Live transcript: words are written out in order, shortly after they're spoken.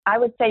I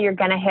would say you're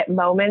going to hit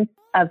moments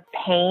of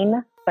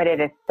pain, but it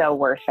is so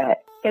worth it.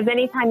 Because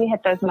anytime you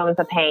hit those moments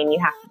of pain,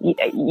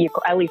 you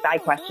at least I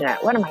question it.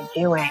 What am I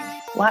doing?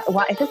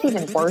 What is this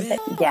even worth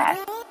it?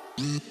 Yes.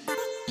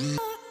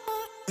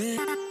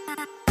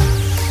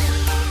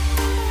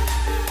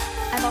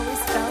 I've always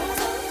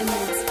felt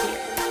immense fear.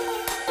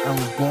 I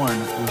was born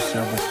with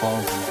cerebral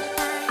palsy.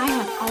 I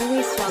have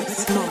always felt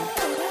small.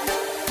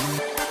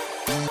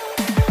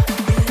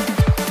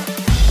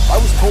 I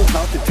was told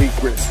not to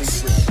take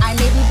risks. I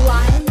may be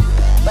blind,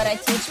 but I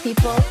teach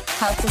people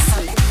how to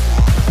see.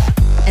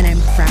 And I'm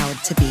proud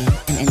to be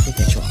an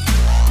individual.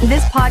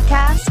 This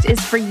podcast is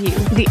for you,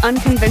 the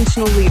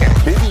unconventional leader.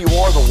 Maybe you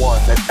are the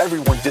one that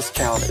everyone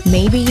discounted.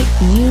 Maybe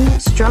you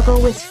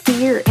struggle with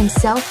fear and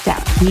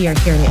self-doubt. We are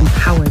here to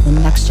empower the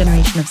next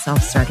generation of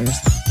self-starters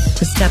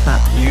to step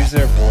up, use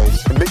their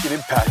voice, and make an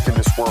impact in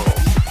this world.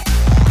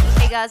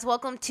 Hey guys,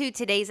 welcome to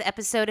today's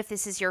episode. If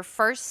this is your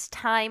first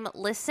time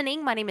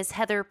listening, my name is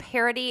Heather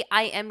Parody.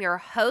 I am your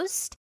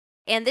host.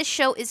 And this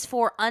show is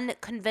for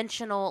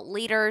unconventional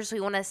leaders. We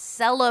want to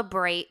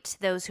celebrate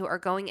those who are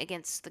going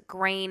against the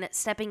grain,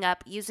 stepping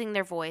up, using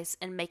their voice,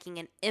 and making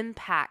an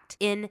impact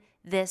in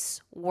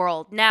this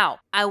world. Now,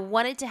 I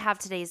wanted to have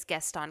today's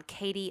guest on,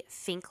 Katie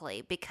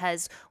Finklea,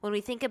 because when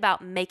we think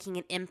about making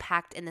an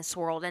impact in this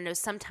world, I know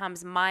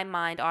sometimes my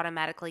mind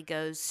automatically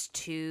goes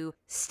to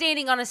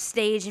standing on a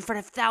stage in front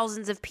of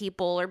thousands of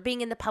people, or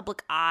being in the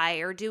public eye,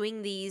 or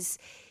doing these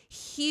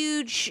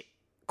huge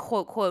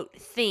quote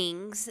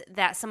things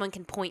that someone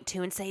can point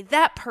to and say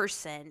that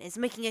person is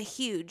making a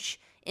huge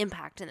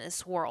impact in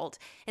this world.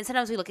 And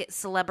sometimes we look at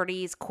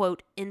celebrities,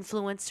 quote,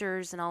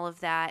 influencers and all of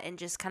that, and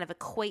just kind of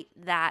equate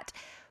that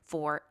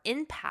for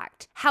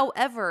impact.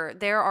 However,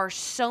 there are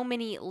so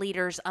many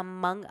leaders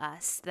among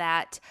us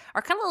that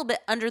are kind of a little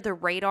bit under the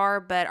radar,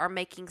 but are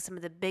making some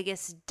of the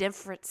biggest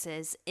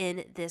differences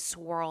in this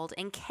world.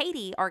 And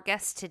Katie, our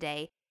guest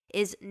today,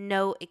 is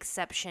no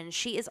exception.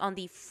 She is on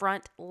the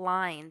front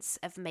lines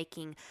of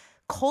making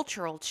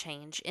cultural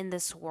change in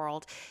this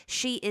world.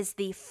 She is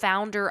the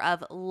founder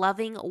of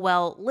Loving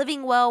Well,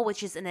 Living Well,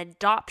 which is an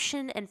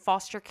adoption and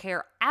foster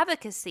care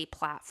advocacy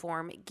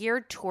platform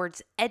geared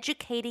towards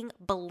educating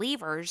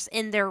believers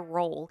in their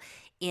role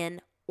in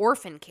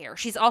orphan care.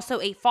 She's also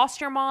a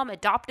foster mom,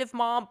 adoptive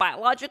mom,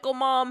 biological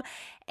mom,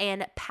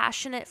 and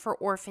passionate for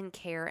orphan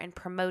care and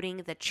promoting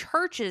the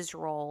church's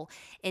role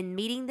in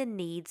meeting the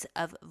needs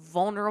of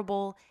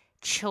vulnerable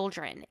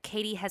children.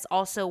 Katie has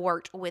also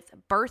worked with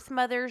birth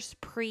mothers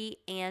pre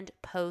and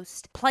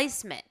post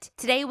placement.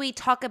 Today we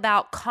talk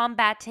about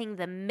combating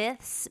the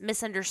myths,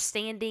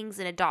 misunderstandings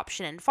in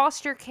adoption and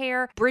foster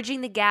care, bridging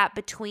the gap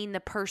between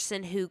the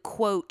person who,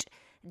 quote,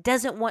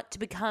 doesn't want to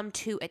become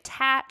too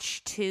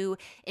attached, to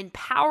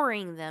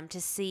empowering them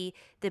to see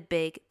the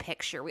big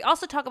picture. We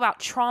also talk about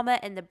trauma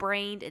and the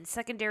brain and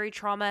secondary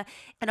trauma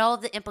and all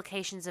of the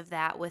implications of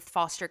that with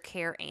foster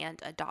care and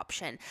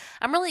adoption.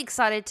 I'm really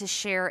excited to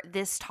share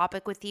this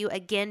topic with you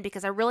again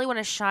because I really want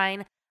to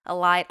shine a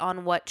light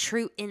on what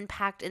true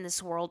impact in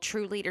this world,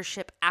 true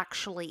leadership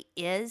actually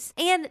is.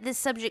 And this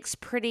subject's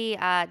pretty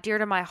dear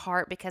to my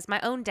heart because my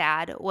own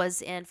dad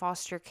was in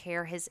foster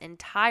care his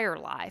entire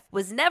life,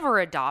 was never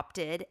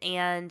adopted.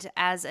 And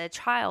as a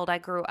child, I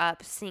grew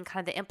up seeing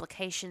kind of the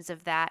implications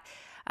of that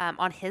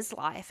on his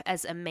life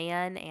as a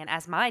man and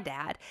as my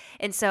dad.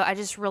 And so I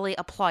just really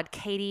applaud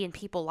Katie and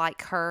people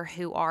like her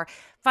who are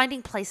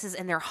finding places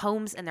in their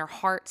homes and their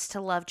hearts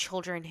to love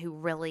children who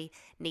really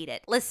need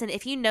it. Listen,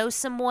 if you know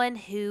someone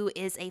who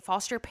is a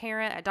foster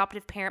parent,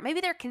 adoptive parent,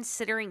 maybe they're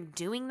considering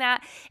doing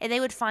that and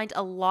they would find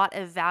a lot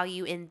of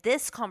value in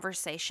this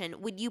conversation,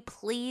 would you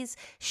please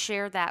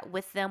share that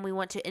with them? We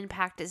want to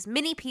impact as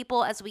many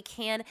people as we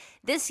can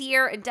this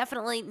year and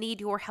definitely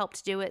need your help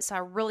to do it. So I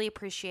really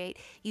appreciate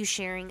you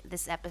sharing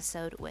this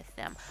episode with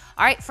them.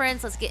 All right,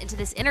 friends, let's get into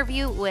this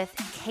interview with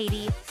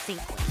Katie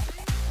Finklea.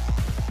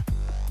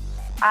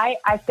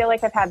 I feel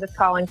like I've had this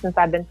calling since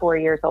I've been 4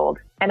 years old.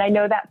 And I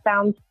know that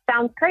sounds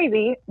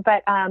crazy,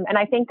 but, and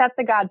I think that's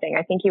a God thing.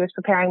 I think he was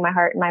preparing my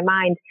heart and my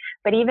mind.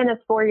 But even as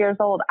 4 years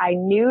old, I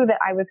knew that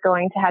I was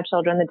going to have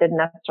children that didn't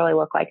necessarily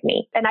look like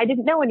me. And I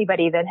didn't know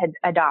anybody that had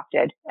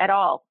adopted at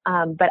all.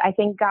 But I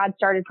think God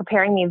started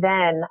preparing me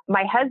then.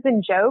 My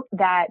husband joked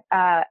that,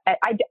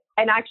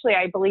 and actually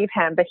I believe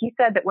him, but he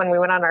said that when we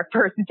went on our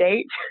first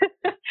date,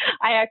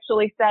 I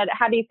actually said,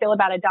 how do you feel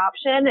about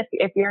adoption?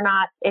 If your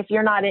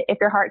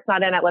heart's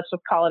not in it, let's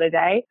just call it a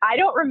day. I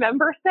don't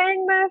remember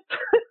saying this,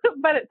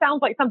 but it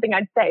sounds like something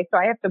I'd say. So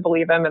I have to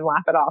believe him and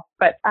laugh it off.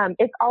 But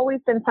it's always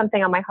been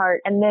something on my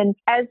heart. And then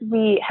as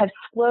we have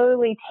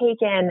slowly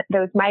taken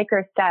those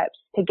micro steps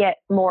to get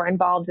more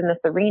involved in this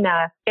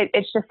arena,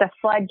 it's just a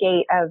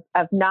floodgate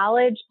of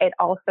knowledge. It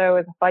also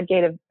is a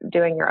floodgate of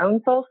doing your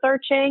own soul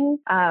searching.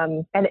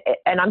 And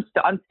I'm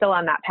still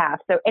on that path.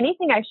 So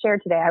anything I share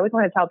today, I always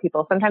want to tell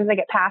people, sometimes I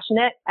get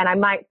passionate and I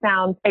might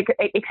sound,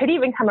 it could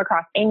even come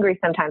across angry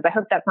sometimes. I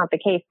hope that's not the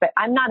case, but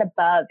I'm not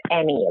above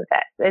any of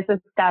this. This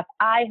is stuff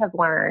I have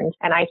learned,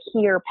 and I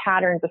hear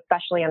patterns,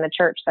 especially in the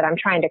church, that I'm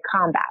trying to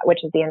combat,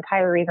 which is the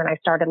entire reason I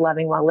started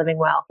Loving Well, Living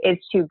Well, is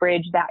to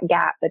bridge that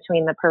gap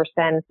between the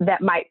person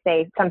that might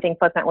say something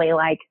flippantly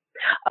like,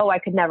 oh, I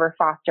could never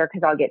foster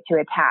because I'll get too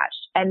attached.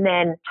 And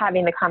then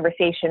having the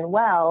conversation,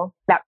 well,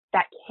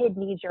 that kid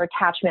needs your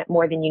attachment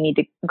more than you need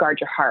to guard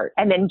your heart.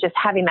 And then just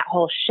having that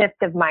whole shift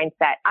of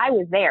mindset. I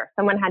was there.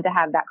 Someone had to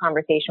have that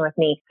conversation with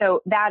me.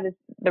 So that is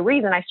the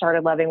reason I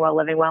started Loving Well,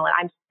 Living Well. And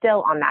I'm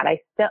still on that.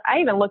 I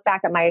even look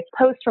back at my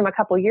post from a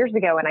couple years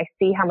ago and I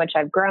see how much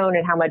I've grown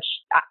and how much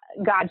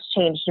God's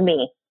changed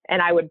me.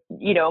 And I would,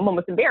 I'm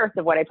almost embarrassed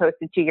of what I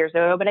posted 2 years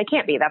ago, but I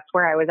can't be. That's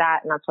where I was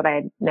at. And that's what I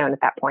had known at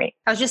that point.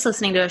 I was just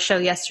listening to a show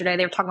yesterday.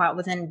 They were talking about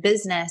within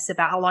business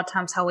about a lot of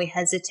times how we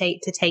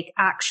hesitate to take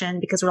action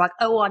because we're like,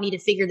 oh, well, I need to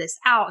figure this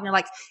out. And they're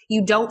like,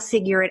 you don't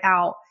figure it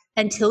out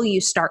until you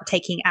start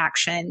taking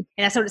action.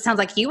 And that's what it sounds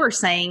like you were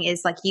saying,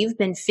 is like you've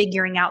been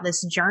figuring out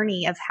this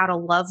journey of how to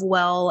love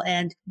well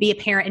and be a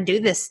parent and do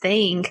this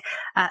thing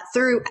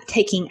through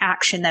taking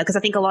action, though. Because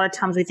I think a lot of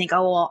times we think,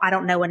 oh, well, I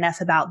don't know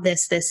enough about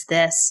this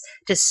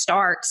to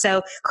start.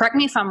 So correct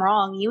me if I'm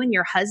wrong. You and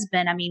your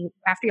husband, I mean,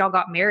 after y'all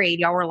got married,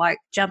 y'all were like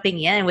jumping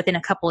in within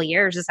a couple of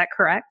years. Is that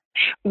correct?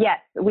 Yes,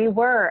 we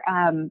were.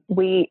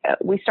 We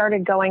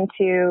started going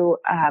to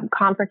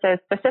conferences,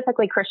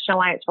 specifically Christian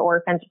Alliance for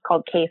Orphans. It's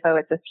called CAFO.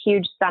 It's this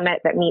huge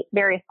summit that meets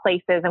various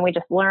places, and we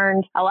just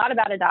learned a lot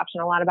about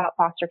adoption, a lot about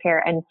foster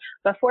care. And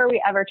before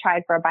we ever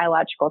tried for a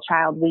biological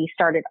child, we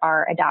started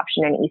our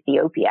adoption in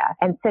Ethiopia.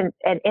 And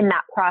in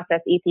that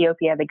process,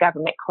 Ethiopia, the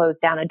government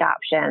closed down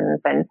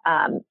adoptions, and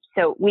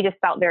so we just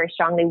felt very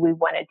strongly we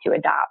wanted to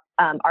adopt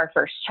our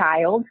first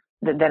child.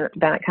 Then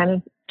it kind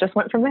of just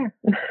went from there.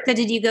 So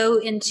did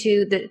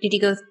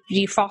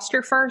you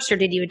foster first or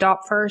did you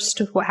adopt first?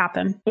 What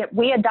happened? Yeah,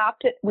 we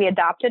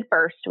adopted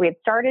first. We had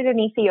started in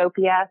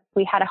Ethiopia.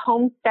 We had a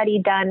home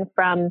study done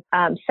from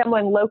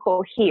someone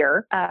local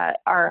here.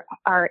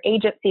 Our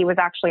agency was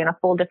actually in a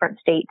full different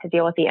state to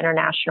deal with the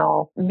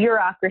international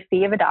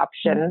bureaucracy of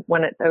adoption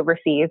when it's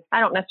overseas.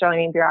 I don't necessarily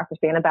mean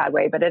bureaucracy in a bad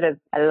way, but it is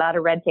a lot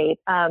of red tape.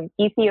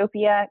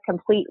 Ethiopia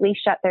completely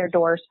shut their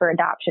doors for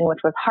adoption, which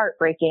was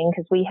heartbreaking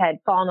because we had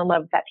fallen in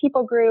love with that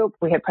people group.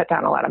 We had put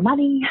down a lot of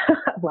money,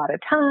 a lot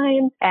of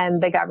time,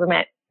 and the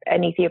government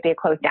in Ethiopia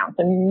closed down.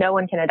 So no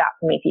one can adopt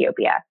from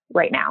Ethiopia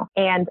right now.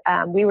 And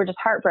we were just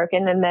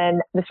heartbroken. And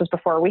then this was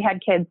before we had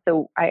kids.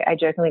 So I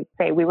jokingly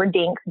say we were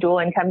dinks, dual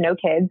income, no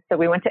kids. So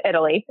we went to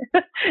Italy,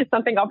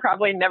 something I'll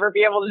probably never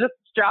be able to just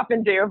drop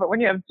into. But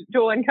when you have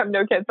dual income,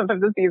 no kids,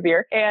 sometimes it's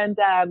easier. And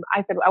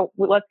I said, oh,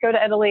 let's go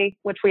to Italy,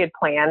 which we had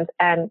planned.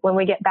 And when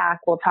we get back,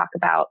 we'll talk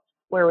about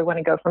where we want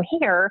to go from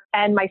here.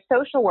 And my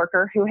social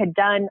worker, who had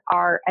done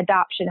our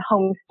adoption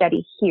home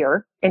study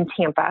here in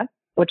Tampa,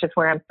 which is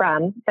where I'm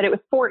from, but it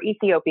was for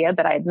Ethiopia,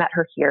 but I had met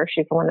her here.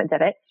 She's the one that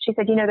did it. She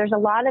said, there's a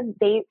lot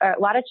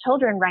of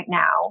children right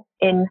now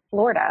in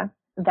Florida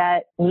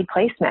that need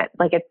placement.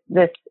 Like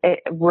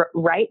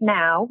right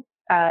now,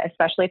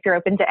 especially if you're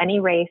open to any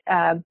race,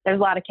 there's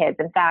a lot of kids.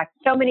 In fact,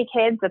 so many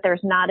kids that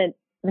there's not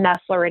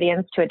enough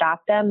Floridians to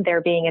adopt them.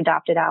 They're being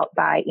adopted out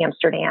by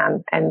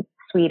Amsterdam and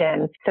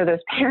Sweden. So those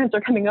parents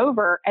are coming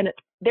over and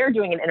they're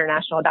doing an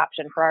international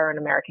adoption for our own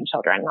American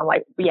children. And I'm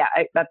like, yeah,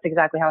 that's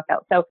exactly how I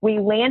felt. So we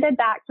landed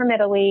back from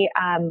Italy.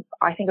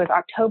 I think it was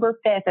October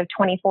 5th of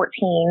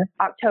 2014.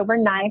 October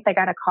 9th, I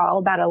got a call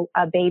about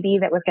a baby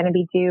that was going to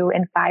be due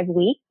in 5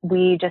 weeks.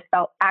 We just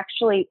felt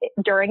actually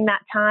during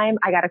that time,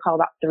 I got a call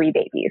about 3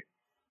 babies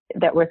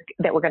that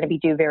were going to be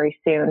due very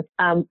soon.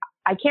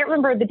 I can't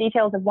remember the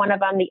details of one of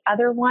them. The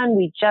other one,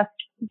 we just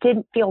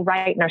didn't feel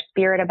right in our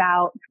spirit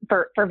about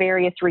for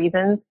various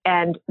reasons.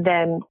 And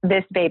then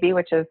this baby,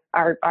 which is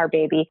our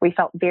baby, we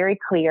felt very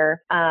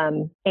clear.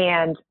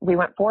 And we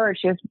went forward.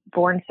 She was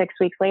born 6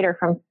 weeks later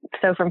from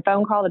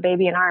phone call to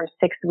baby in arms,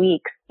 6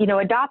 weeks.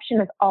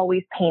 Adoption is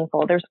always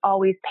painful. There's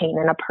always pain.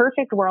 In a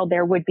perfect world,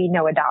 there would be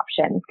no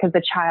adoption because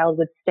the child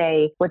would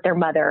stay with their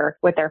mother,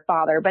 with their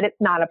father, but it's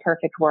not a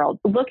perfect world.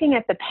 Looking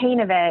at the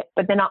pain of it,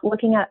 but then not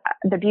looking at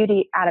the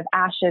beauty out of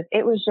ashes,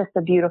 it was just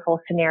a beautiful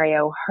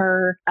scenario.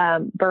 Her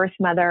birth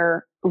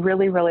mother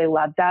really, really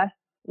loved us.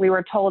 We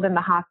were told in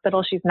the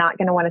hospital, she's not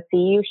going to want to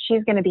see you.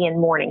 She's going to be in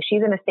mourning.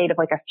 She's in a state of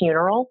like a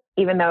funeral,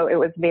 even though it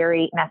was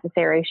very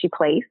necessary. She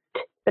placed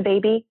the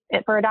baby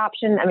for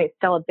adoption. I mean, it's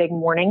still a big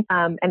mourning.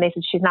 And they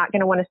said, she's not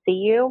going to want to see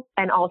you.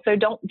 And also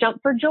don't jump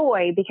for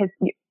joy because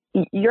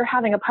you're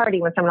having a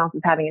party when someone else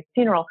is having a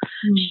funeral.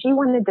 Mm-hmm. She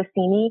wanted to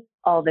see me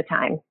all the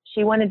time.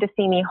 She wanted to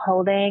see me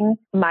holding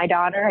my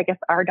daughter, I guess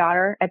our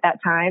daughter at that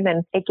time.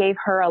 And it gave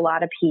her a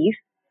lot of peace.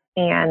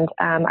 And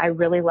I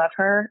really love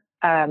her.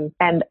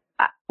 And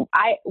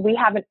we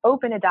have an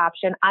open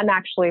adoption. I'm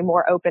actually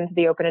more open to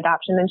the open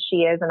adoption than she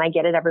is. And I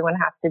get it. Everyone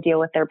has to deal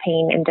with their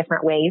pain in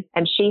different ways.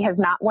 And she has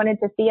not wanted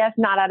to see us,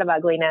 not out of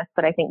ugliness,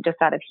 but I think just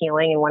out of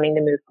healing and wanting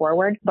to move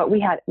forward. But we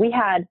had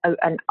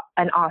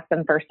an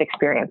awesome first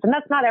experience. And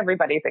that's not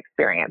everybody's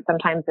experience.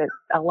 Sometimes it's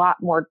a lot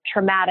more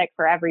traumatic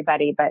for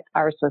everybody, but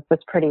ours was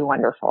pretty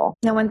wonderful.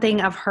 Now, one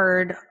thing I've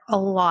heard a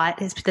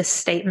lot is this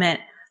statement,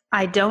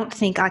 I don't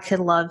think I could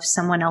love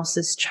someone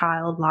else's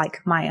child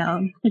like my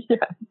own. Yeah.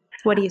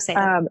 What do you say?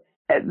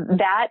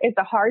 That is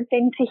a hard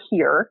thing to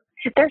hear.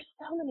 There's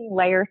so many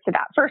layers to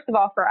that. First of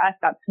all, for us,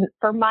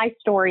 for my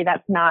story,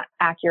 that's not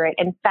accurate.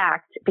 In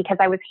fact, because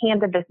I was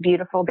handed this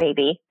beautiful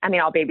baby. I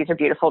mean, all babies are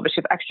beautiful, but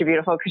she's extra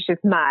beautiful because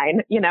she's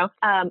mine,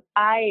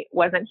 I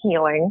wasn't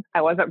healing.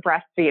 I wasn't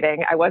breastfeeding.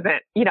 I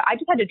wasn't, I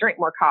just had to drink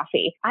more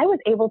coffee. I was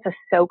able to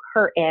soak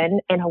her in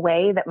a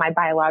way that my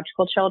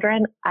biological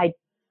children, I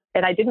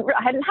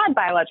hadn't had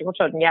biological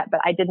children yet, but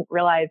I didn't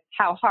realize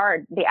how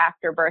hard the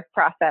after-birth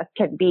process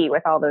can be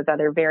with all those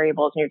other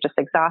variables, and you're just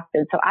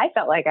exhausted. So I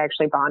felt like I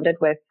actually bonded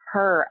with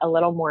her a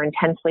little more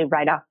intensely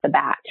right off the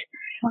bat.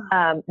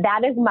 Wow.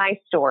 That is my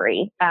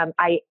story.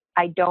 I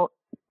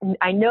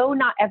know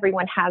not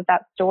everyone has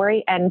that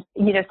story, and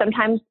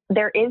sometimes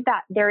there is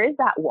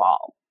that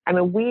wall. I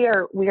mean, we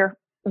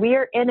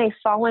are in a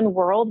fallen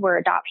world where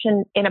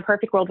adoption in a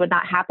perfect world would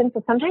not happen.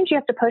 So sometimes you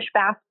have to push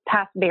past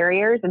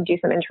barriers and do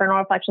some internal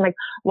reflection, like,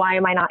 why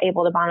am I not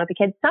able to bond with the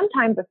kids?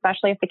 Sometimes,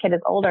 especially if the kid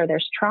is older,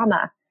 there's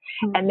trauma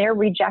and they're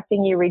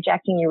rejecting you,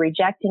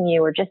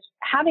 or just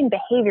having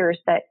behaviors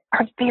that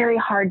are very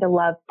hard to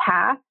love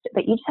past,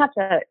 but you just have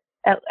to,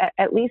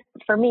 at least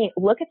for me,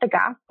 look at the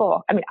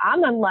gospel. I mean,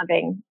 I'm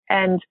unloving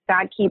and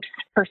God keeps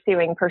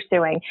pursuing.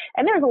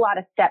 And there's a lot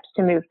of steps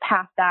to move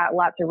past that,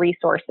 lots of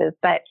resources.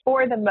 But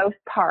for the most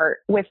part,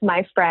 with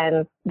my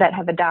friends that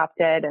have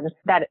adopted, and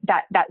that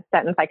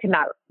sentence, I could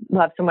not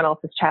love someone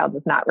else's child,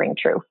 does not ring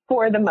true.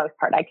 For the most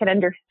part, I can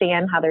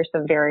understand how there's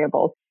some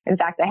variables. In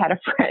fact, I had a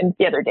friend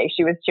the other day,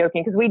 she was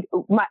joking because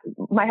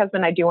my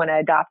husband and I do want to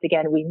adopt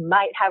again. We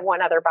might have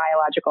one other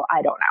biological.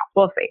 I don't know.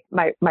 We'll see.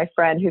 My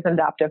friend who's an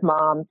adoptive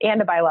mom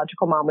and a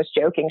biological mom was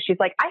joking. She's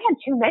like, I had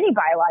too many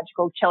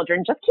biological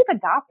children. Just keep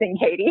adopting,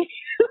 Katie.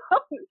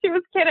 She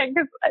was kidding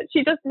because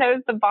she just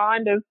knows the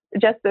bond is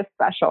just this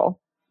special.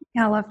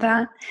 Yeah, I love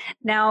that.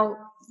 Now,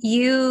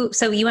 you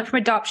went from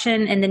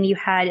adoption and then you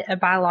had a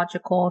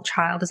biological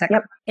child. Is that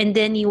correct? And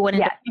then you went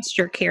into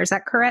foster care. Is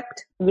that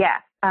correct?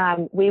 Yes.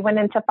 We went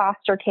into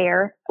foster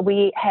care.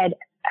 We had,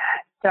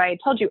 so I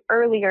told you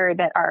earlier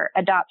that our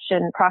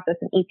adoption process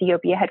in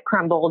Ethiopia had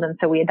crumbled, and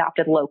so we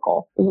adopted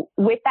local.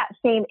 With that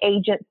same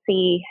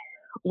agency,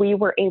 we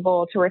were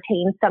able to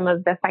retain some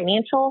of the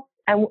financial,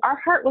 and our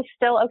heart was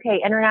still, okay,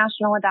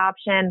 international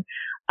adoption.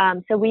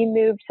 So we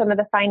moved some of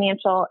the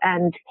financial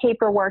and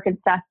paperwork and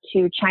stuff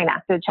to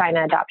China, the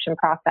China adoption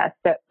process.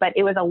 But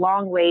it was a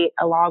long wait,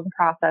 a long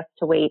process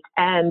to wait.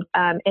 And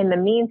in the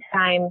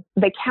meantime,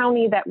 the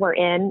county that we're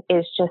in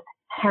is just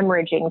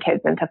hemorrhaging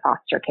kids into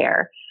foster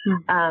care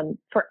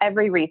for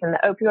every reason. The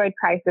opioid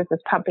crisis is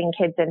pumping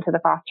kids into the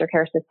foster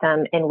care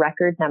system in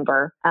record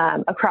number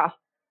across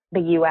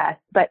the U.S.,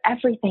 but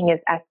everything is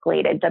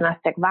escalated.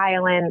 Domestic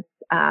violence,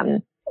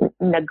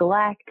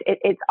 neglect,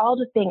 it's all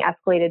just being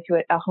escalated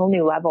to a whole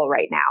new level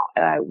right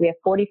now. We have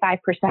 45%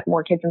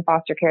 more kids in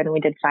foster care than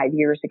we did 5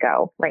 years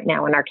ago right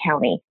now in our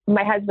county.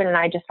 My husband and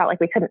I just felt like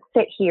we couldn't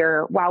sit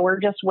here while we're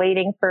just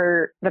waiting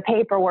for the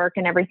paperwork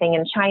and everything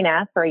in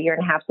China for a year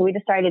and a half. So we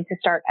decided to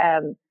start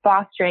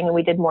fostering, and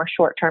we did more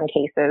short-term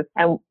cases.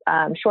 And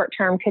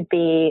short-term could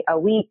be a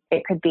week,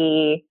 it could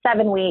be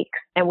 7 weeks,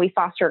 and we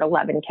fostered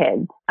 11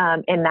 kids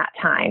in that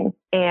time.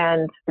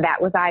 And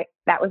that was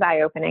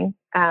eye-opening.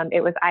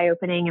 It was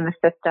eye-opening in the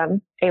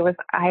system. It was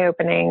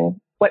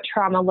eye-opening what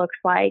trauma looks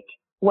like,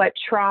 what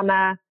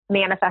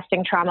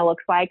manifesting trauma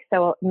looks like.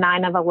 So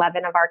 9 of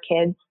 11 of our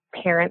kids'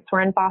 parents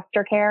were in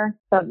foster care.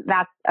 So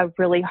that's a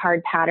really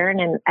hard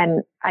pattern.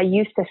 And I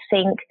used to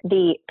think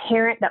the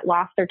parent that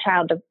lost their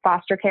child to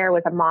foster care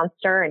was a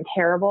monster and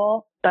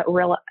terrible. But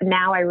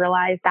now I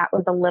realize that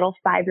was a little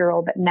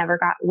 5-year-old that never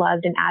got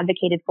loved and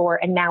advocated for,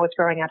 and now it's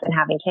growing up and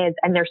having kids,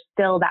 and there's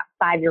still that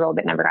 5-year-old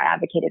that never got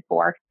advocated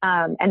for,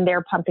 and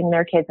they're pumping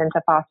their kids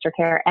into foster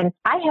care. And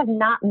I have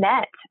not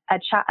met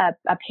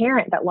a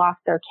parent that lost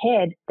their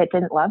kid that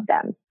didn't love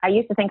them. I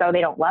used to think, oh, they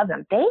don't love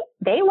them.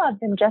 They love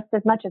them just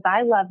as much as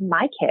I love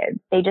my kids.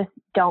 They just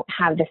don't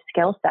have the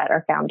skill set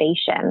or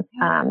foundation.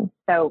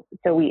 So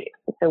we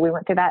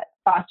went through that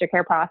foster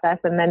care process,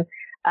 and then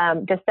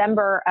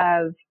December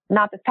of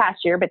not this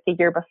past year, but the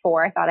year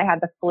before, I thought I had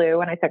the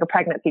flu, and I took a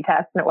pregnancy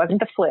test and it wasn't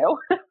the flu.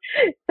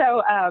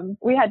 So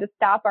we had to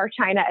stop our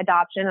China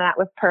adoption, and that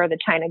was per the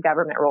China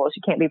government rules.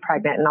 You can't be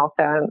pregnant.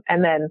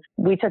 And then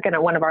we took in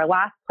one of our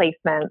last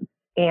placements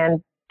and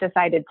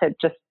decided to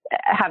just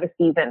have a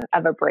season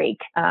of a break,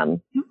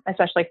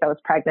 especially if I was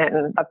pregnant.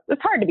 And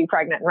it's hard to be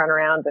pregnant and run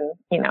around and,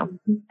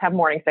 have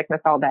morning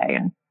sickness all day.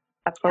 And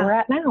that's where we're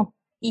at now.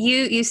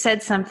 You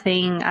said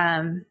something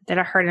that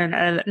I heard in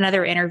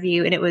another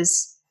interview, and it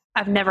was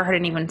I've never heard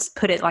anyone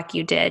put it like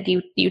you did.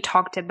 You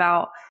talked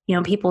about,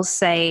 people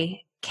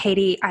say,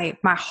 Katie, I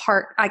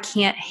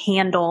can't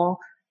handle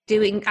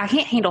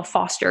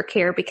foster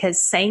care because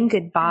saying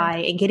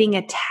goodbye and getting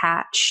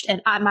attached,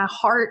 and my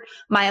heart,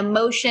 my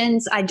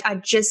emotions, I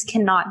just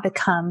cannot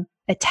become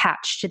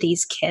attached to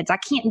these kids. I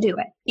can't do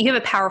it. You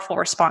have a powerful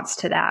response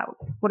to that.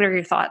 What are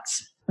your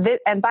thoughts?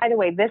 And by the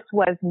way, this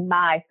was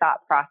my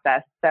thought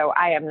process. So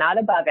I am not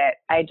above it.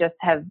 I just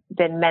have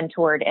been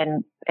mentored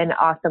in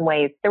awesome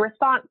ways. The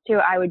response to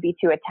I would be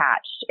too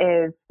attached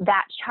is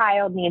that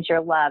child needs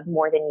your love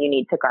more than you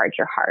need to guard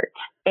your heart.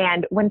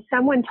 And when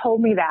someone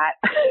told me that,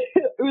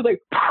 it was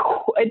like,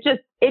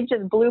 it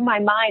just blew my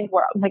mind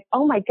where I'm like,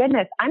 oh my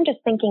goodness, I'm just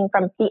thinking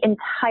from the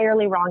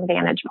entirely wrong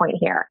vantage point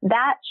here.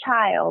 That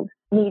child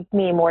needs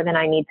me more than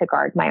I need to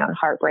guard my own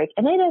heartbreak.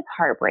 And it is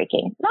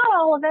heartbreaking. Not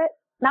all of it.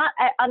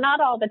 Not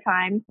all the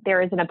time. There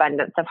is an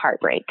abundance of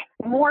heartbreak.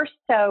 More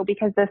so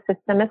because the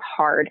system is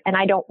hard, and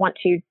I don't want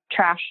to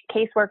trash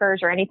caseworkers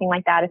or anything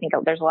like that. I think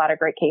there's a lot of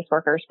great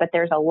caseworkers, but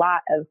there's a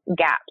lot of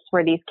gaps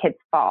where these kids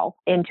fall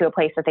into a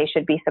place that they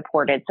should be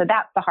supported. So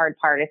that's the hard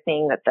part, is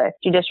seeing that the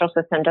judicial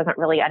system doesn't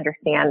really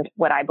understand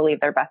what I believe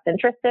their best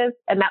interest is.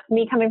 And that's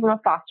me coming from a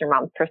foster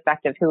mom's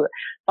perspective who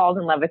falls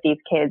in love with these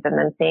kids and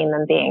then seeing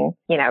them being,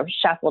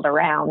 shuffled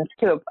around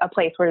to a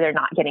place where they're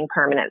not getting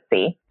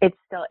permanency. It's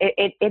still,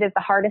 it is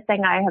the hardest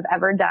thing I have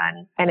ever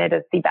done. And it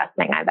is the best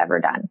thing I've ever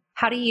done.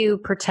 How do you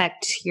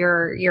protect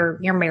your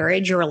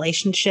marriage, your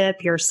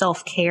relationship, your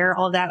self-care,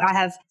 all of that? I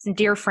have some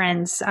dear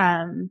friends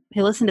who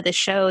listen to this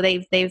show.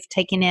 They've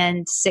taken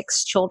in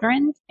 6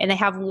 children, and they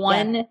have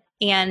one. Yeah.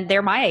 And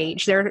they're my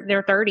age, they're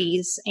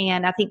 30s.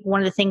 And I think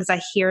one of the things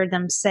I hear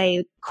them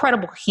say,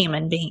 incredible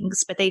human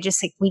beings, but they just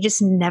say, we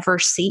just never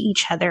see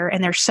each other,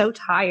 and they're so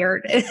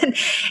tired.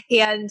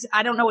 And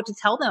I don't know what to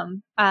tell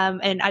them.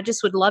 And I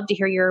just would love to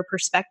hear your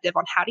perspective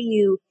on how do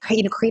you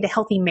create a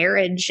healthy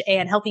marriage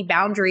and healthy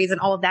boundaries and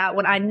all of that,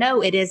 when I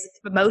know it is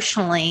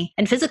emotionally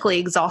and physically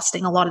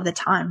exhausting a lot of the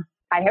time.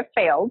 I have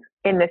failed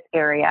in this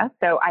area.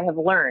 So I have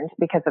learned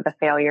because of the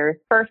failures.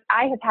 First,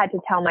 I have had to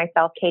tell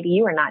myself, Katie,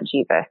 you are not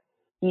Jesus.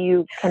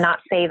 You cannot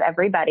save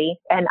everybody.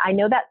 And I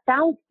know that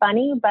sounds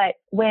funny, but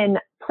when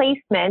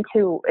placement,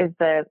 who is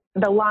the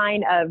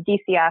line of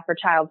DCF or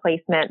child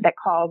placement that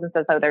calls and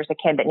says, oh, there's a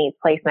kid that needs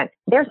placement,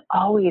 there's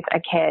always a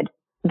kid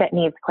that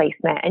needs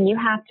placement. And you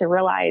have to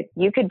realize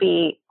you could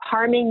be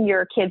harming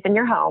your kids in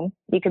your home.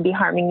 You could be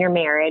harming your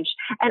marriage.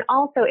 And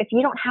also, if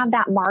you don't have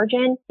that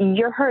margin,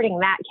 you're hurting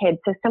that kid.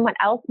 So someone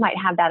else might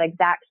have that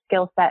exact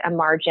skill set and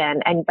margin.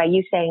 And by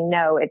you saying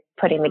no, it's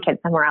putting the kid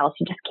somewhere else.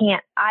 You just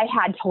can't. I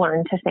had to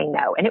learn to say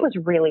no. And it was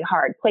really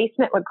hard.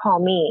 Placement would call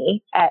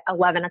me at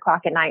 11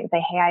 o'clock at night and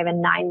say, hey, I have a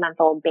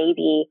 9-month-old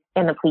baby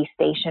in the police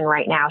station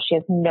right now. She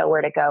has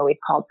nowhere to go. We've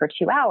called for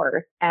 2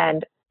 hours.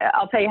 And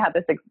I'll tell you how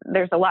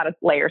there's a lot of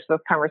layers to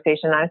this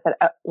conversation. And I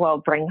said, well,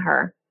 bring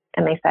her.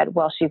 And they said,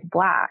 well, she's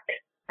Black.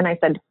 And I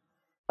said,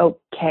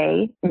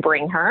 okay,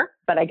 bring her.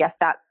 But I guess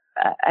that's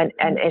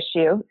an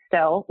issue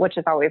still, which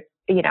is always,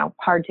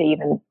 hard to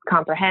even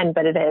comprehend,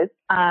 but it is.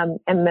 And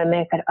then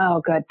they said,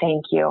 oh, good.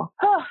 Thank you.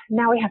 Oh,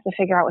 now we have to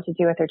figure out what to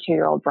do with her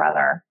 2-year-old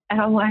brother.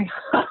 And I'm like,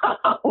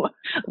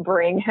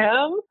 bring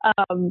him.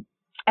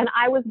 And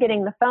I was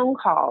getting the phone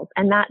calls,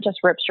 and that just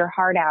rips your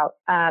heart out.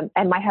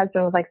 And my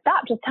husband was like,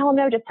 stop, just tell him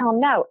no, just tell him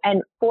no.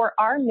 And for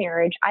our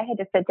marriage, I had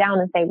to sit down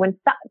and say, when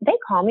they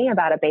call me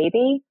about a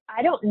baby,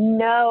 I don't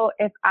know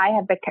if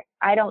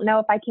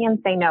I can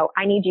say no.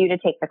 I need you to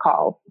take the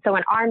calls. So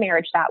in our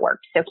marriage, that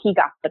worked. So he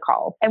got the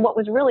calls. And what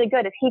was really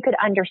good is he could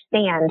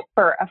understand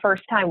for a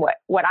first time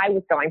what I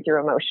was going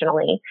through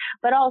emotionally,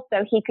 but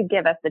also he could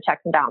give us the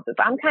checks and balances.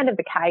 I'm kind of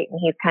the kite and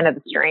he's kind of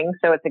the string.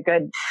 So it's a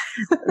good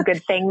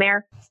thing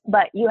there.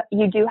 But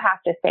you do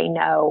have to say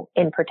no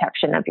in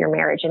protection of your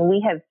marriage. And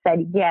we have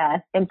said yes,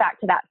 in fact,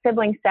 to that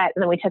sibling set.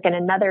 And then we took in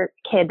another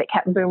kid that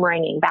kept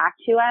boomeranging back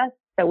to us.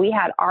 So we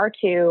had our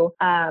 2,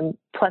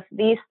 plus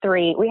these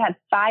 3. We had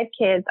 5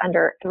 kids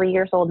under 3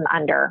 years old and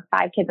under.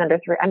 5 kids under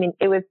 3. I mean,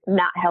 it was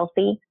not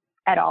healthy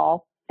at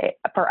all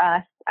for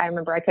us. I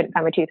remember I couldn't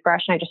find my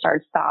toothbrush and I just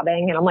started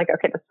sobbing. And I'm like,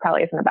 okay, this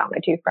probably isn't about my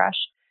toothbrush.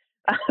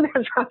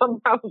 I'm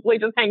probably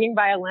just hanging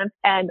by a limb.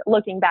 And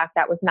looking back,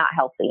 that was not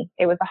healthy.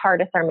 It was the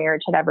hardest our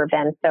marriage had ever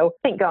been. So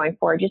I think going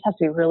forward, you just have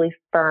to be really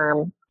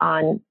firm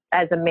on,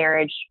 as a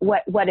marriage,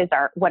 what is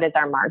our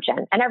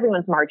margin? And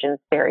everyone's margin is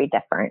very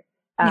different.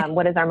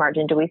 What is our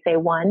margin? Do we say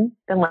 1?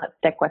 Then let's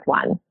stick with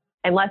 1.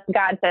 Unless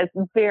God says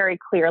very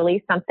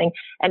clearly something,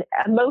 and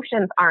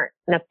emotions aren't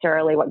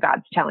necessarily what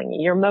God's telling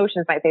you. Your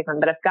emotions might say something,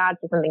 but if God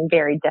says something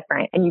very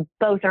different and you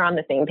both are on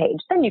the same page,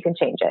 then you can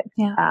change it.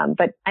 Yeah.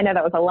 But I know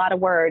that was a lot of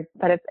words,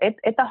 but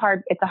it's a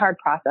hard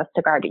process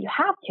to guard it. You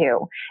have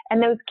to.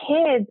 And those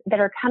kids that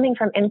are coming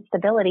from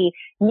instability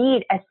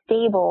need a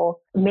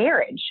stable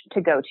marriage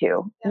to go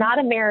to, not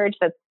a marriage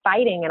that's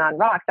fighting and on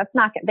rocks.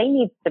 They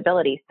need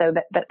stability. So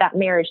that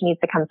marriage needs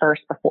to come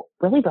first before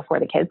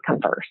the kids come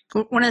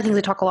first. One of the things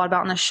we talk a lot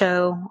about on the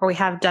show, or we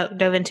have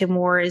dove into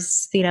more,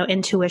 is,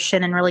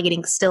 intuition and really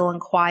getting still and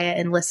quiet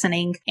and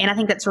listening. And I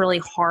think that's really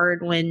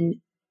hard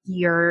when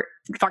you're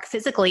like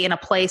physically in a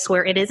place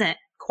where it isn't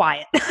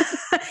quiet.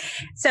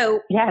 So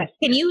Yes.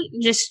 can you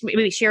just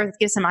maybe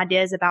give some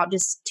ideas about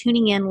just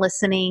tuning in,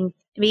 listening,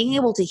 being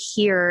able to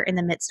hear in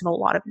the midst of a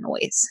lot of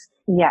noise?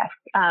 Yes.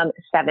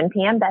 7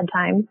 p.m.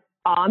 bedtime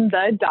on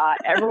the dot.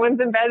 Everyone's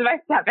in bed by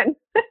 7.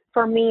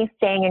 For me,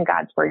 staying in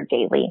God's word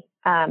daily.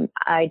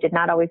 I did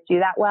not always do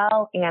that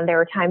well. And there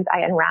were times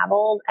I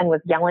unraveled and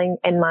was yelling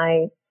in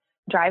my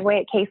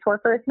driveway at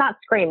caseworkers, not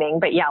screaming,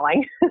 but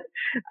yelling.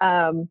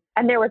 And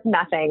there was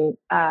nothing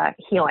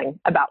healing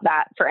about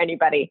that for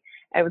anybody.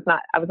 I was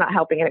not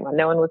helping anyone.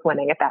 No one was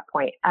winning at that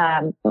point.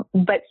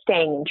 But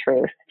staying in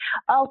truth.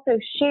 Also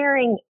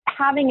sharing,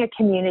 having a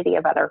community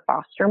of other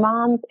foster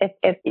moms,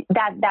 if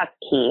that's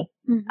key.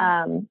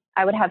 Mm-hmm.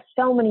 I would have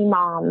so many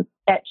moms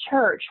at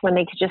church when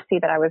they could just see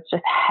that I was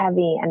just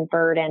heavy and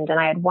burdened. And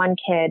I had one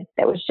kid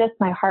that was just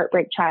my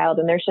heartbreak child.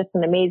 And there's just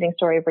an amazing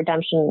story of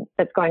redemption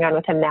that's going on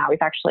with him now. He's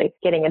actually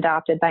getting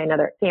adopted by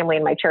another family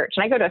in my church.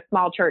 And I go to a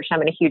small church and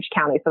I'm in a huge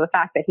county. So the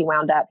fact that he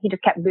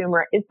just kept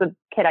it's the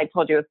kid I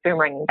told you was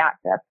boomeranging back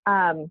to us.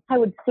 I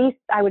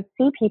would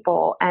see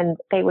people and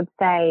they would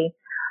say,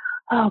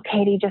 "Oh,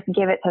 Katie, just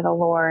give it to the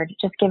Lord.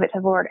 Just give it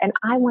to the Lord." And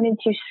I wanted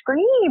to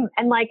scream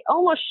and like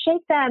almost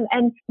shake them.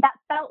 And that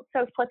felt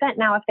so flippant.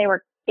 Now, if they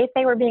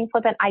were being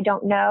flippant, I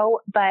don't know.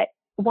 But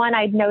one,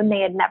 I'd known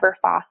they had never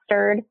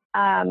fostered.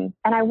 And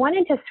I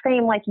wanted to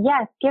scream like,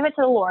 "Yes, give it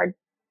to the Lord."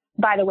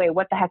 By the way,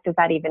 what the heck does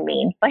that even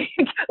mean?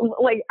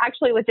 Like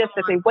actually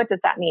logistically, what does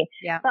that mean?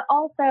 Yeah. But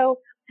also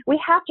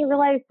we have to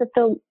realize that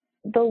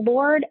the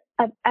Lord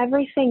of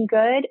everything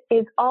good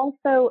is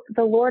also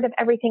the Lord of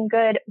everything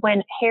good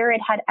when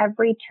Herod had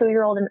every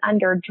 2-year-old and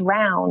under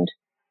drowned.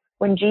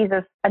 When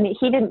Jesus,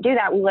 he didn't do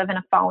that. We live in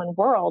a fallen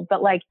world,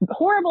 but like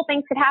horrible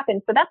things could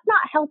happen. So that's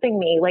not helping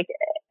me. Like,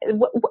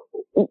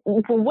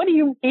 what do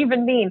you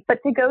even mean? But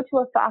to go to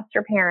a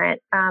foster parent,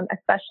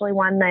 especially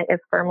one that is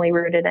firmly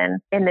rooted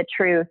in the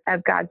truth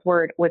of God's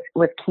word was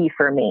key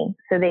for me.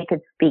 So they could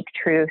speak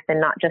truth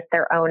and not just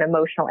their own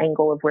emotional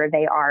angle of where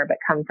they are, but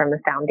come from the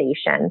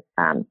foundation.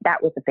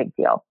 That was a big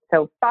deal.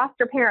 So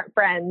foster parent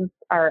friends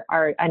are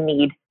a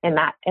need in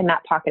that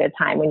pocket of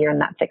time when you're in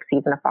that 6th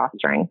season of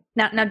fostering.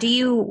 Now, do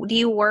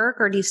you work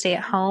or do you stay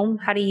at home?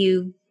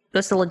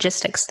 What's the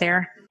logistics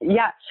there?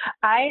 Yeah,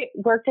 I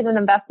worked at an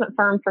investment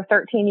firm for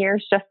 13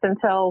 years just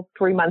until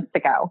 3 months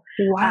ago.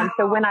 Wow.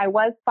 So when I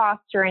was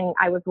fostering,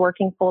 I was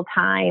working full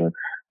time.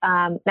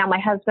 Now my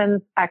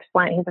husband's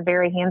excellent. He's a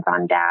very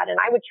hands-on dad, and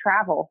I would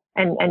travel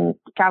and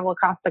travel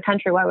across the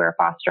country while we were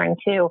fostering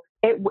too.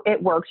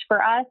 It worked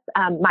for us.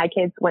 My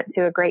kids went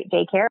to a great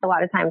daycare. A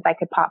lot of times I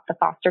could pop the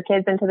foster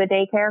kids into the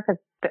daycare because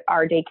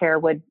our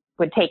daycare would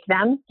take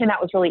them. And that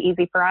was really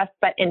easy for us.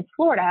 But in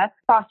Florida,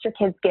 foster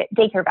kids get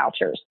daycare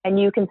vouchers and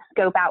you can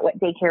scope out what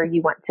daycare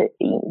you want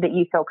that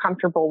you feel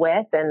comfortable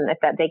with. And if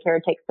that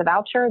daycare takes the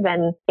voucher,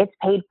 then it's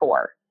paid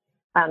for.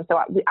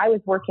 So I was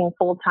working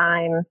full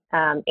time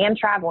and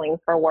traveling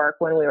for work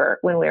when we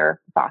were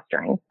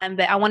fostering.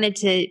 But I wanted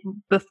to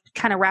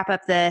kind of wrap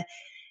up the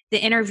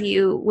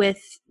interview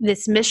with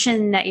this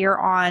mission that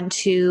you're on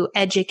to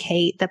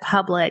educate the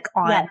public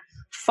on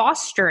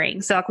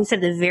fostering. So like we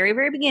said at the very,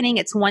 very beginning,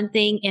 it's one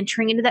thing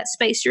entering into that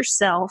space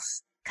yourself,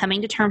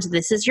 coming to terms with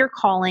this is your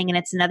calling. And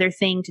it's another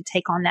thing to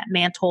take on that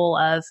mantle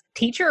of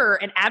teacher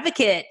and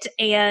advocate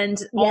and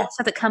all the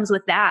stuff that comes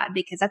with that,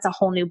 because that's a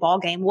whole new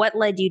ballgame. What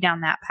led you down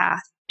that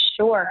path?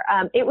 Sure.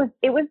 It was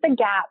the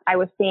gap I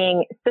was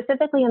seeing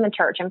specifically in the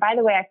church. And by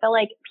the way, I feel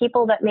like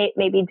people that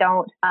maybe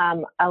don't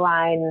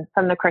align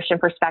from the Christian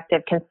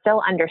perspective can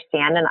still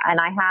understand. And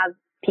I have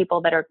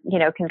people that are,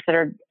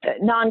 considered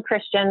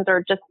non-Christians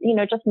or just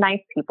nice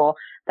people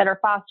that are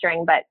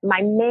fostering. But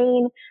my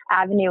main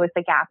avenue is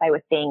the gap I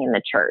was seeing in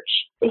the church.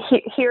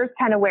 Here's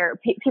kind of where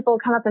people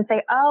come up and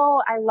say,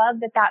 "Oh, I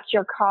love that that's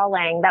your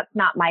calling. That's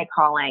not my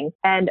calling."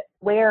 And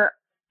where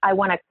I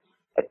want to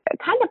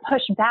kind of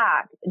push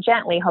back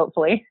gently,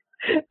 hopefully.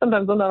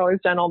 Sometimes I'm not always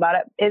gentle about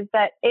it, is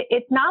that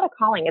it's not a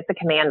calling, it's a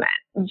commandment.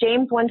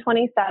 James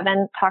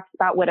 1:27 talks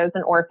about widows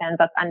and orphans,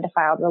 that's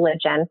undefiled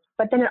religion.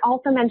 But then it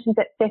also mentions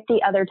it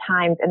 50 other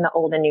times in the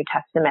Old and New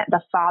Testament,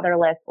 the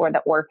fatherless or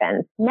the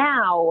orphans.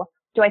 Now,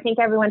 do I think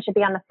everyone should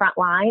be on the front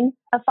line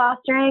of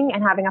fostering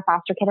and having a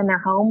foster kid in their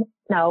home?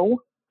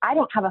 No. I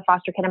don't have a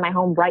foster kid in my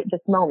home right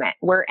this moment.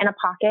 We're in a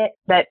pocket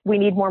that we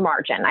need more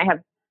margin. I have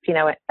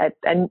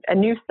a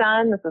new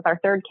son. This is our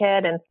 3rd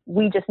kid, and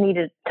we just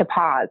needed to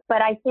pause.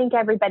 But I think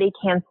everybody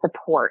can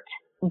support.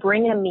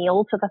 Bring a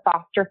meal to the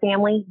foster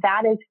family.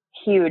 That is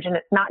huge. And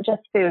it's not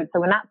just food. So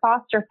when that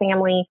foster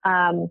family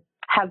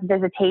has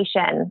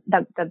visitation,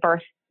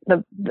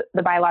 the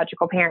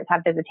biological parents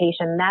have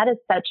visitation, that is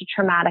such a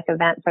traumatic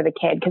event for the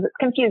kid because it's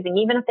confusing.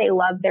 Even if they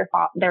love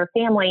their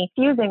family,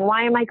 confusing.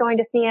 Why am I going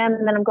to see him?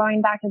 And then I'm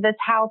going back to this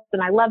house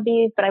and I love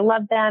these, but I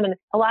love them. And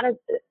a lot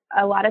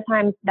of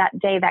times that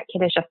day, that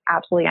kid is just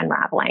absolutely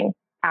unraveling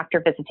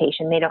after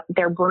visitation.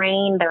 Their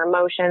brain, their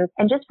emotions,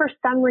 and just for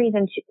some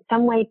reason,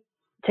 some way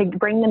to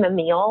bring them a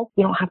meal,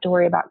 you don't have to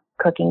worry about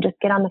cooking. Just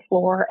get on the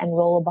floor and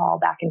roll a ball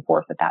back and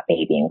forth with that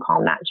baby and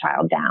calm that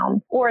child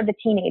down. Or the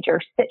teenager,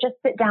 just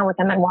sit down with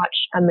them and watch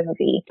a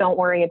movie. Don't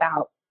worry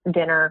about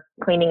dinner,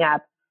 cleaning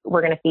up.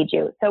 We're going to feed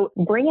you. So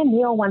bring a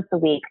meal once a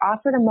week,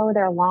 offer to mow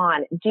their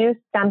lawn, do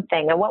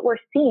something. And what we're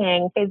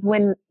seeing is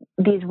when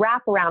these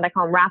wraparound, I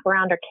call them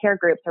wraparound or care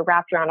groups, are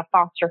wrapped around a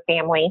foster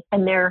family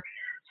and they're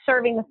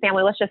serving the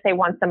family, let's just say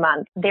once a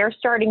month, they're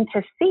starting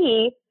to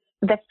see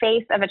the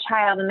face of a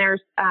child. And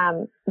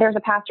there's a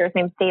pastor, his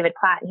name's David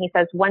Platt, and he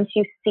says, once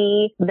you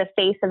see the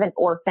face of an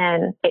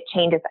orphan, it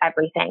changes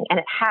everything. And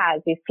it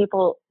has. These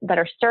people that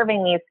are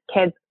serving these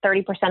kids,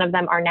 30% of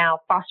them are now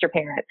foster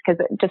parents because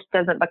it just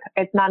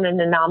it's not an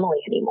anomaly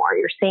anymore.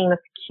 You're seeing this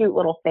cute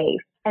little face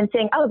and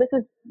saying, oh, this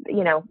is,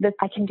 this,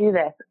 I can do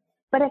this.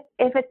 But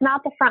if it's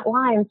not the front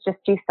lines, just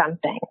do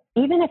something.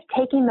 Even if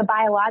taking the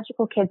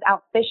biological kids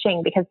out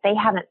fishing because they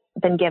haven't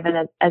been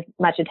given as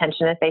much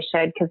attention as they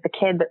should because the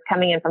kid that's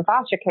coming in from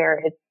foster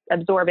care is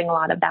absorbing a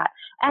lot of that.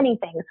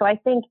 Anything. So I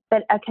think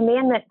that a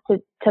commandment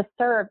to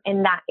serve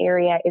in that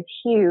area is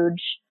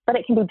huge, but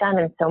it can be done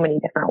in so many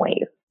different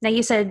ways. Now,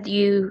 you said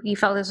you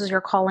felt this was your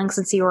calling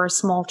since you were a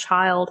small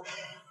child.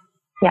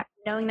 Yeah.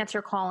 Knowing that's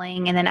your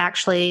calling and then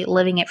actually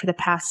living it for the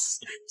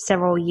past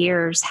several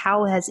years,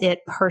 how has it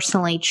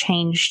personally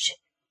changed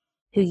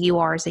who you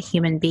are as a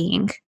human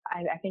being?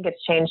 I think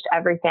it's changed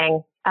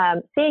everything.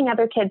 Seeing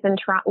other kids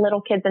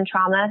little kids in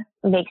trauma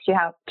makes you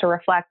have to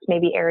reflect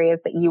maybe areas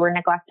that you were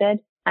neglected.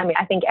 I mean,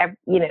 I think,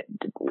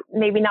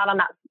 maybe not on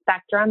that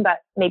spectrum, but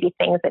maybe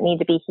things that need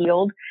to be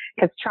healed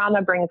because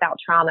trauma brings out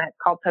trauma. It's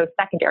called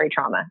post-secondary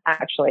trauma,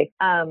 actually.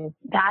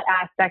 That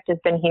aspect has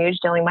been huge,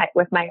 dealing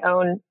with my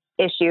own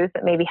issues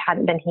that maybe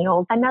hadn't been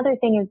healed. Another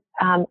thing is,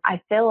 I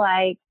feel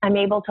like I'm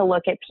able to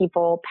look at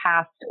people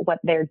past what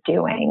they're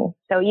doing.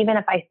 So even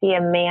if I see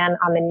a man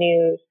on the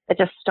news that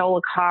just stole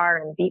a car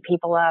and beat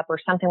people up or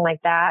something like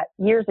that,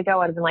 years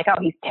ago, I'd have been like,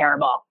 oh, he's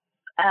terrible.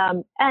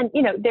 And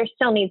there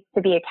still needs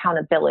to be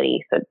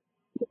accountability. So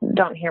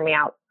don't hear me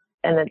out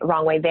in the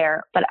wrong way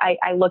there. But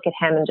I look at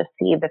him and just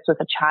see this was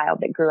a child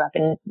that grew up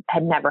and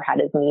had never had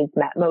his needs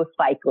met, most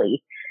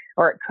likely,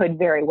 or it could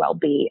very well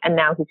be. And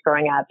now he's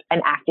growing up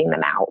and acting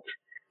them out.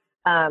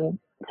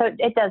 So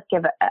it does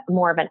give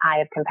more of an eye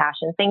of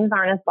compassion. Things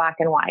aren't as black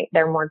and white.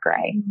 They're more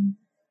gray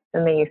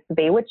than they used to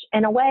be, which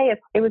in a way,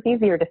 it was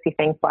easier to see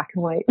things black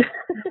and white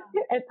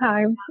at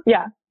times.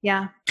 Yeah.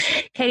 Yeah.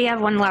 Katie, I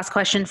have one last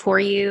question for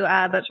you.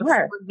 But Sure.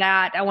 Before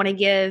that, I want to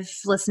give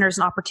listeners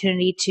an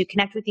opportunity to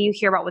connect with you,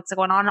 hear about what's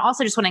going on. And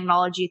also just want to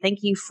acknowledge you. Thank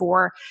you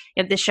for,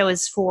 this show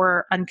is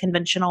for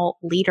unconventional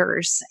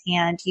leaders,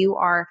 and you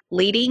are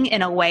leading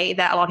in a way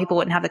that a lot of people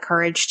wouldn't have the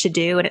courage to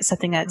do. And it's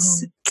something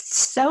that's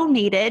so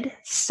needed.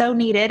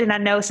 And I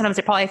know sometimes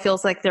it probably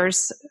feels like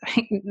there's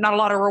not a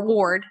lot of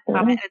reward.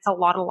 It's a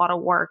lot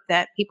of work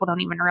that people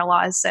don't even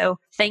realize. So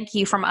thank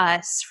you from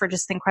us for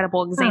just the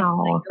incredible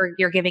example that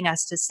you're giving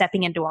us to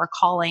stepping into our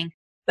calling.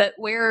 But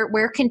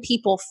where can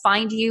people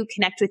find you,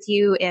 connect with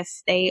you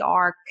if they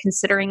are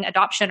considering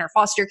adoption or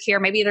foster care?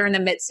 Maybe they're in the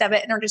midst of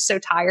it and they're just so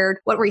tired.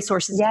 What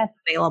resources are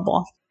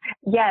available?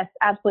 Yes,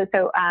 absolutely.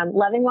 So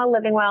Loving Well,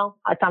 Living Well.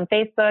 It's on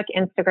Facebook,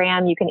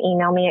 Instagram. You can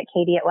email me at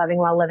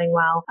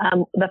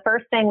Katie@lovingwelllivingwell. The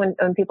first thing when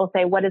people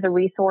say, what is a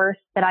resource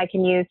that I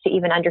can use to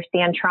even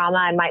understand trauma?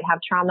 I might have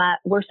trauma.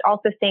 We're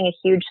also seeing a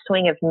huge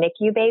swing of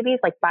NICU babies,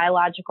 like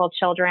biological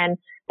children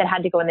that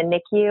had to go in the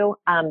NICU.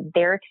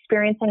 They're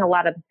experiencing a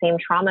lot of the same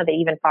trauma they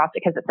even foster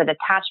because it's a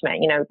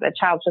detachment. The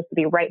child's supposed to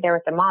be right there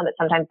with the mom, but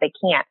sometimes they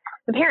can't.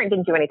 The parent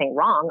didn't do anything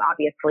wrong,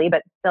 obviously,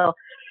 but still.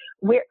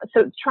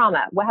 So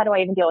trauma, how do I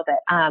even deal with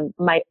it?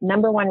 My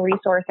number one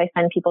resource I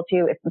send people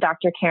to is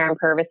Dr. Karen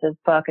Purvis's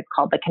book. It's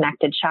called The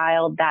Connected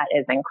Child. That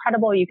is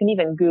incredible. You can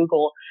even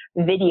Google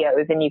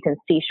videos and you can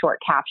see short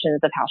captions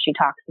of how she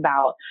talks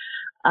about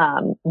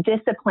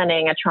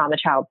disciplining a trauma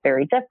child.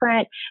 Very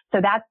different. So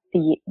that's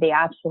the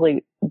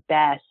absolute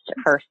best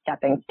first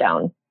stepping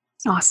stone.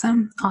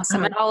 Awesome.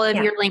 And all of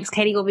your links,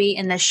 Katie, will be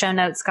in the show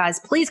notes,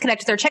 guys. Please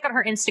connect with her. Check out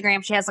her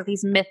Instagram. She has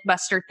these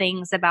Mythbuster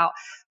things about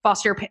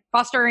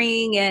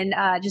fostering and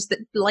just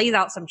lays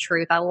out some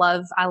truth. I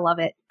love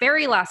it.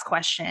 Very last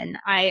question.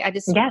 I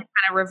just kind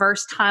of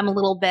reverse time a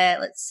little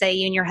bit. Let's say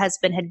you and your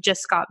husband had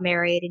just got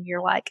married and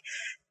you're like,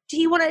 do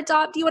you want to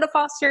adopt? Do you want to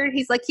foster?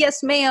 He's like,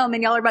 yes, ma'am.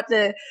 And y'all are about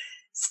to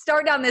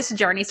start down this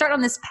journey, start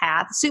on this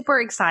path, super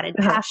excited,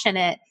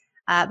 passionate.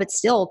 But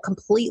still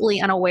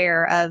completely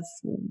unaware of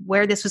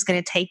where this was going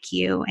to take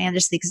you and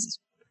just these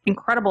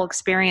incredible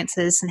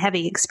experiences and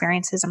heavy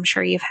experiences I'm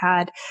sure you've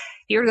had.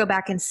 If you were to go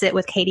back and sit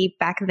with Katie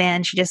back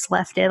then, she just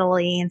left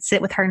Italy, and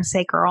sit with her and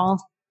say, girl,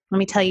 let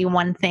me tell you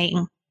one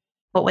thing.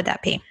 What would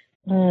that be?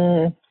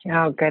 Oh,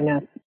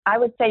 goodness. I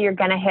would say you're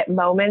going to hit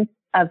moments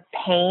of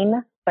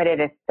pain, but it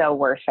is so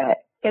worth it.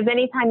 Because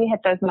anytime you hit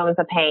those moments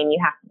of pain,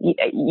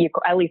 you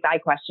at least I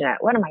question it.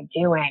 What am I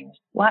doing?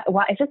 What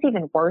is this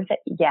even worth it?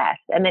 Yes.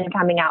 And then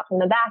coming out from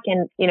the back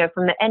and,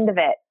 from the end of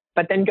it,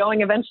 but then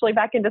going eventually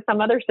back into some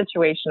other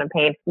situation of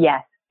pain.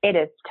 Yes. it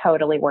is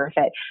totally worth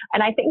it.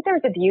 And I think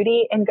there's a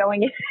beauty in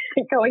going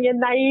in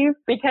naive,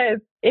 because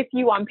if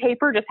you on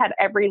paper just had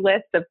every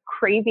list of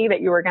crazy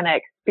that you were going to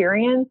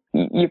experience,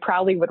 you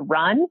probably would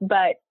run,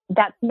 but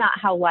that's not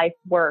how life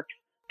works.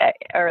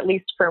 Or at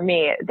least for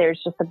me, there's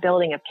just a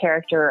building of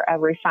character, a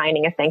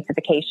refining, a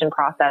sanctification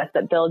process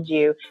that builds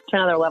you to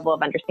another level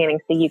of understanding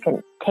so you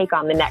can take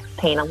on the next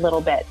pain a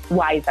little bit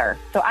wiser.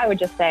 So I would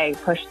just say,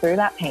 push through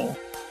that pain.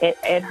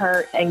 It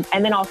hurt. And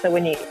then also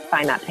when you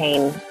find that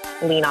pain,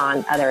 lean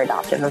on other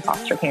adoptive and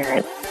foster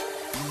parents.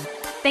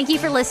 Thank you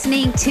for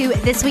listening to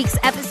this week's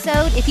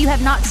episode. If you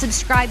have not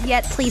subscribed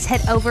yet, please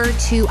head over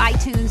to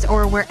iTunes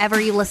or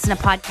wherever you listen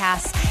to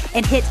podcasts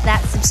and hit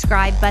that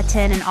subscribe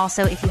button. And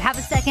also, if you have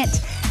a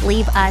second,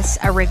 leave us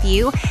a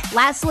review.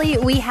 Lastly,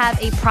 we have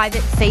a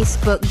private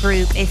Facebook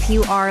group. If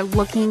you are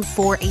looking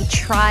for a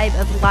tribe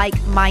of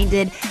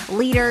like-minded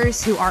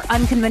leaders who are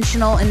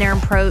unconventional in their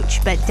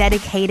approach, but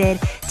dedicated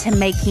to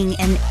making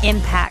an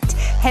impact,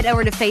 head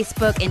over to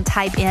Facebook and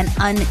type in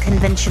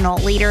Unconventional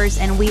Leaders,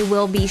 and we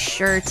will be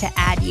sure to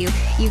add you.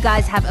 You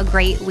guys have a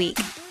great week.